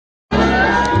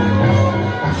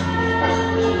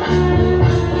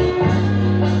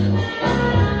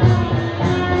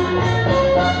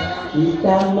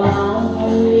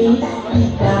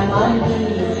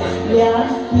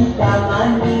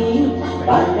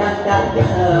pandang tak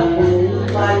jamu,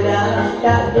 pandang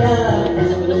tak jamu.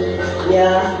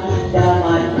 Yang kita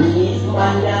manis,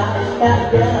 pandang tak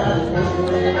jamu.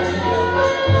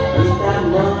 Kita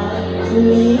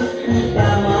manis, kita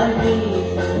manis.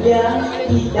 Yang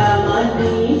kita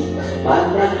manis,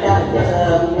 pandang tak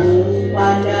jamu,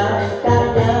 pandang tak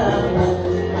jamu.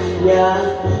 Yang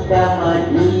kita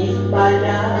manis,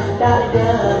 pandang tak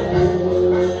jamu.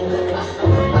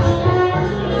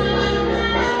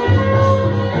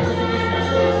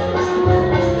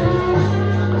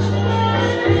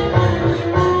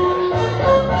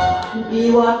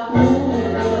 Jiwaku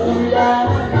sudah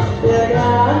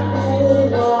beraku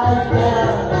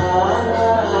wajah.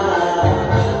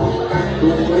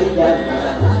 Tubuh dan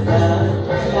rasa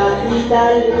tapi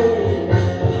talent.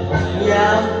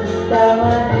 Yang kita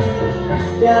manis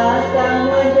datang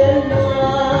menjelma.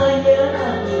 Yang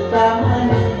kita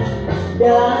manis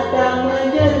datang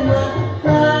menjelma.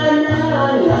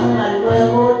 Kenangan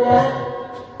memudah.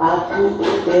 Aku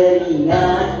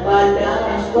teringat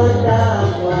pandang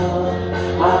pertama.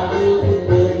 Aku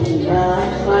teringat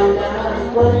pandang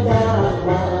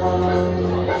pertama.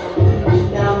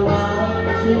 Kita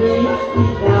manis,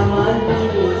 kita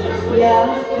manis.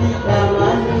 Yang kita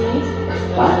manis,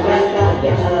 pandang tak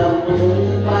jamu,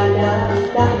 pandang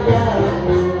tak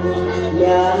jamu.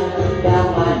 Yang kita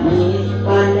manis,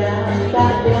 pandang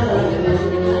tak jamu.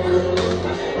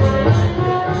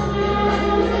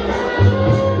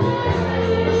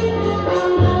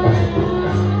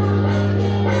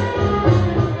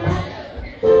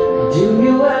 Do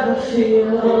you ever feel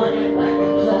like a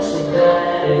plastic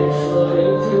bag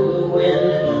floating through the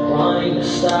wind, wanting to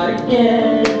start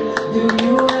again? Do you